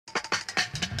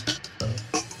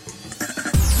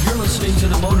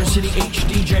City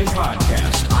HDJ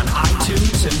podcast on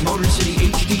iTunes and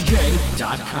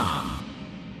MotorCityHDJ.com.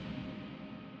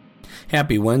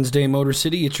 Happy Wednesday, Motor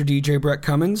City. It's your DJ Brett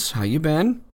Cummins. How you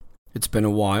been? It's been a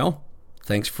while.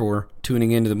 Thanks for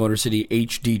tuning into the Motor City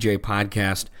HDJ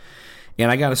podcast. And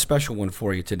I got a special one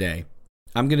for you today.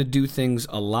 I'm going to do things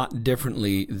a lot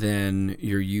differently than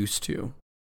you're used to.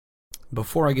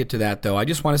 Before I get to that, though, I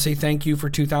just want to say thank you for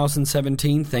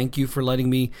 2017. Thank you for letting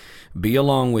me be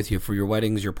along with you for your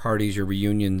weddings, your parties, your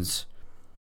reunions,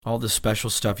 all the special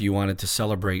stuff you wanted to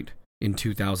celebrate in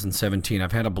 2017.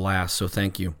 I've had a blast, so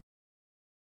thank you.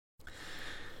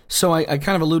 So I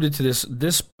kind of alluded to this.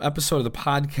 This episode of the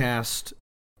podcast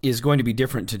is going to be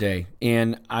different today.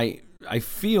 And I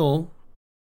feel,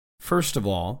 first of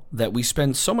all, that we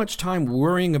spend so much time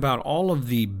worrying about all of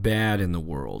the bad in the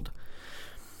world.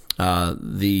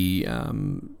 The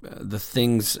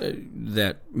things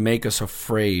that make us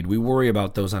afraid. We worry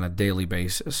about those on a daily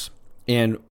basis.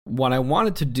 And what I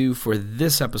wanted to do for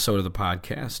this episode of the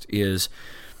podcast is,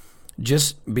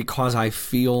 just because I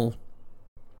feel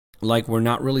like we're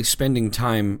not really spending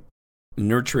time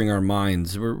nurturing our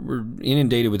minds. We're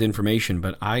inundated with information,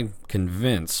 but I'm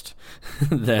convinced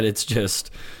that it's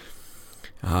just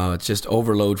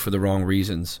overload for the wrong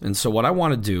reasons. And so what I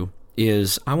want to do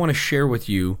is I want to share with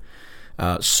you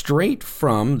straight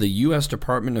from the U.S.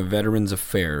 Department of Veterans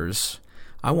Affairs.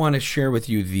 I want to share with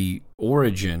you the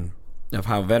origin of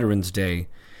how Veterans Day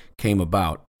came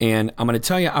about. And I'm going to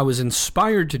tell you, I was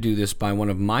inspired to do this by one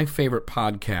of my favorite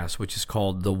podcasts, which is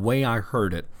called The Way I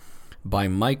Heard It by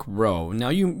Mike Rowe. Now,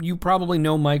 you probably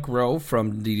know Mike Rowe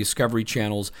from the Discovery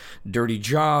Channel's Dirty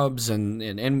Jobs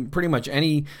and pretty much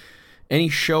any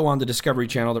show on the Discovery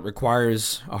Channel that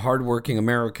requires a hardworking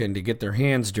American to get their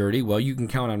hands dirty. Well, you can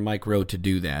count on Mike Rowe to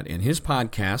do that. And his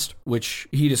podcast, which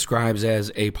he describes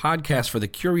as a podcast for the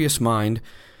curious mind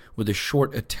with a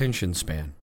short attention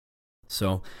span.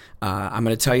 So I'm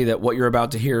going to tell you that what you're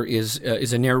about to hear is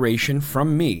a narration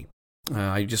from me.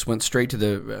 I just went straight to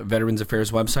the Veterans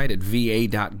Affairs website at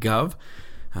va.gov,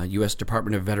 U.S.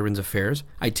 Department of Veterans Affairs.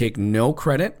 I take no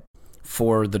credit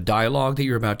for the dialogue that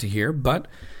you're about to hear, but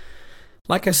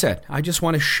like I said, I just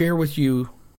want to share with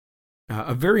you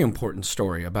a very important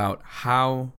story about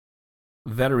how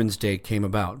Veterans Day came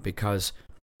about, because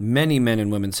many men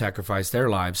and women sacrificed their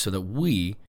lives so that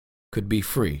we could be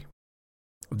free.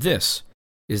 This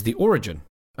is the origin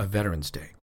of Veterans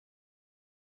Day.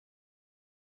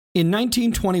 In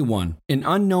 1921, an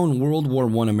unknown World War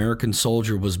I American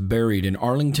soldier was buried in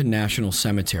Arlington National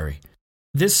Cemetery.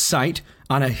 This site,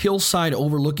 on a hillside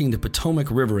overlooking the Potomac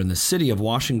River in the city of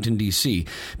Washington, D.C.,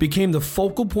 became the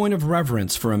focal point of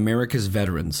reverence for America's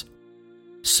veterans.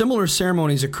 Similar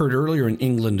ceremonies occurred earlier in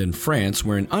England and France,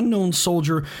 where an unknown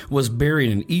soldier was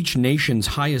buried in each nation's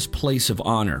highest place of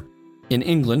honor. In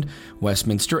England,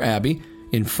 Westminster Abbey;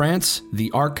 in France,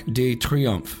 the Arc de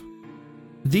Triomphe.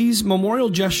 These memorial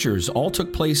gestures all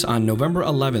took place on November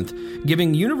 11th,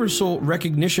 giving universal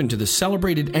recognition to the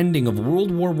celebrated ending of World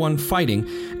War I fighting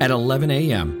at 11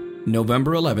 a.m.,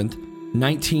 November 11th,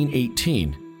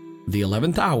 1918, the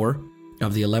 11th hour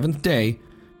of the 11th day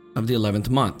of the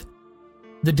 11th month.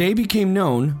 The day became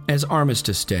known as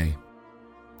Armistice Day.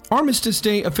 Armistice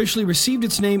Day officially received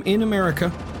its name in America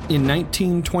in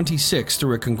 1926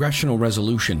 through a congressional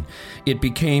resolution. It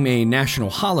became a national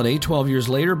holiday 12 years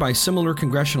later by similar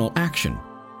congressional action.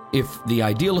 If the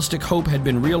idealistic hope had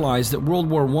been realized that World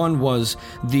War I was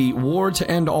the war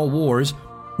to end all wars,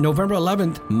 November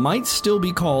 11th might still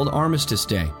be called Armistice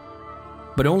Day.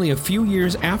 But only a few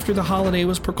years after the holiday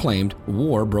was proclaimed,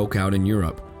 war broke out in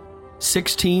Europe.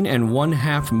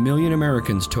 16.5 million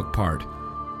Americans took part.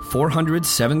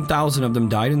 407,000 of them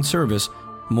died in service,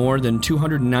 more than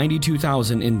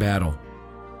 292,000 in battle.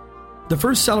 The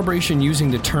first celebration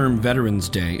using the term Veterans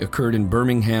Day occurred in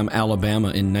Birmingham,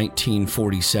 Alabama in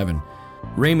 1947.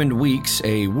 Raymond Weeks,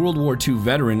 a World War II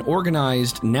veteran,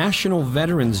 organized National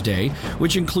Veterans Day,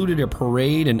 which included a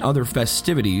parade and other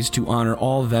festivities to honor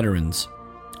all veterans.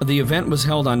 The event was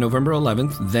held on November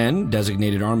 11th, then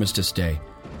designated Armistice Day.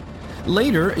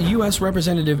 Later, U.S.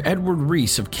 Representative Edward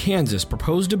Reese of Kansas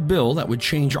proposed a bill that would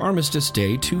change Armistice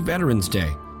Day to Veterans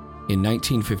Day. In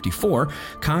 1954,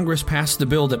 Congress passed the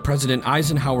bill that President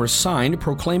Eisenhower signed,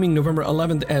 proclaiming November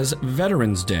 11th as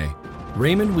Veterans Day.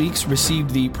 Raymond Weeks received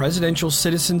the Presidential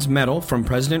Citizens Medal from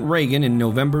President Reagan in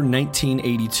November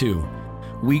 1982.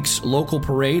 Weeks' local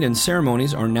parade and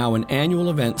ceremonies are now an annual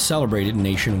event celebrated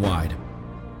nationwide.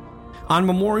 On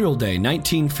Memorial Day,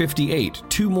 1958,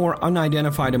 2 more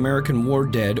unidentified American war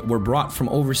dead were brought from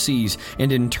overseas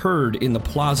and interred in the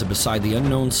plaza beside the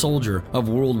unknown soldier of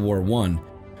World War I.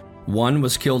 One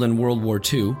was killed in World War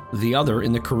II, the other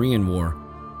in the Korean War.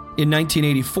 In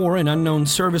 1984, an unknown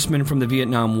serviceman from the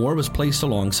Vietnam War was placed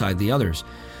alongside the others.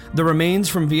 The remains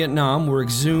from Vietnam were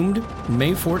exhumed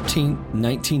May 14,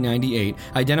 1998,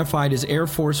 identified as Air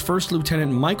Force First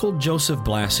Lieutenant Michael Joseph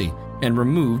Blassie, and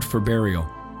removed for burial.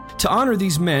 To honor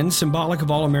these men, symbolic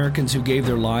of all Americans who gave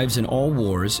their lives in all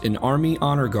wars, an Army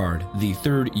Honor Guard, the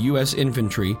 3rd U.S.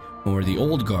 Infantry, or the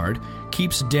Old Guard,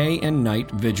 keeps day and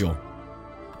night vigil.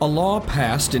 A law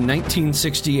passed in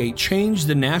 1968 changed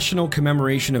the national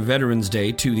commemoration of Veterans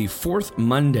Day to the 4th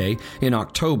Monday in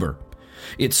October.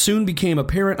 It soon became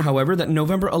apparent, however, that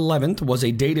November 11th was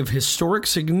a date of historic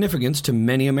significance to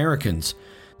many Americans.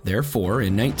 Therefore,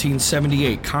 in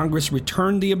 1978, Congress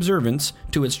returned the observance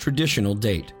to its traditional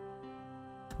date.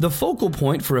 The focal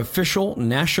point for official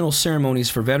national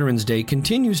ceremonies for Veterans Day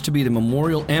continues to be the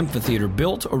Memorial Amphitheater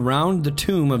built around the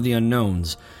Tomb of the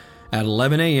Unknowns. At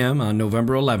 11 a.m. on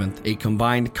November 11th, a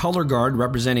combined color guard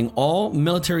representing all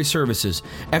military services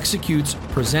executes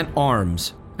Present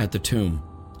Arms at the tomb.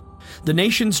 The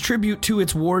nation's tribute to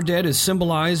its war dead is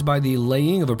symbolized by the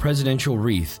laying of a presidential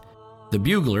wreath. The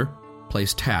bugler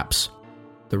plays taps.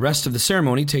 The rest of the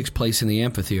ceremony takes place in the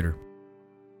amphitheater.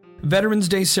 Veterans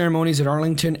Day ceremonies at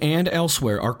Arlington and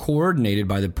elsewhere are coordinated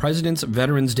by the President's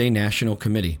Veterans Day National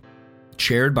Committee.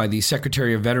 Chaired by the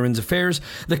Secretary of Veterans Affairs,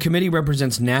 the committee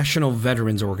represents national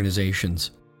veterans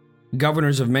organizations.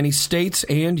 Governors of many states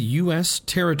and U.S.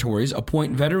 territories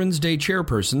appoint Veterans Day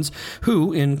chairpersons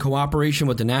who, in cooperation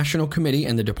with the National Committee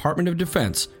and the Department of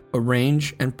Defense,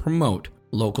 arrange and promote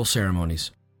local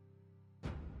ceremonies.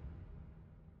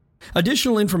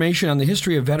 Additional information on the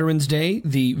history of Veterans Day,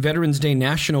 the Veterans Day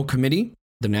National Committee,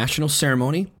 the national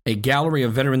ceremony, a gallery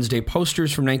of Veterans Day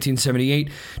posters from 1978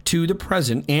 to the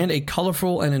present, and a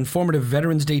colorful and informative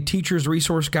Veterans Day Teacher's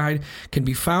Resource Guide can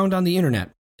be found on the internet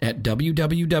at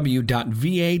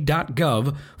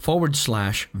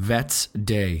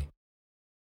www.va.gov/VetsDay.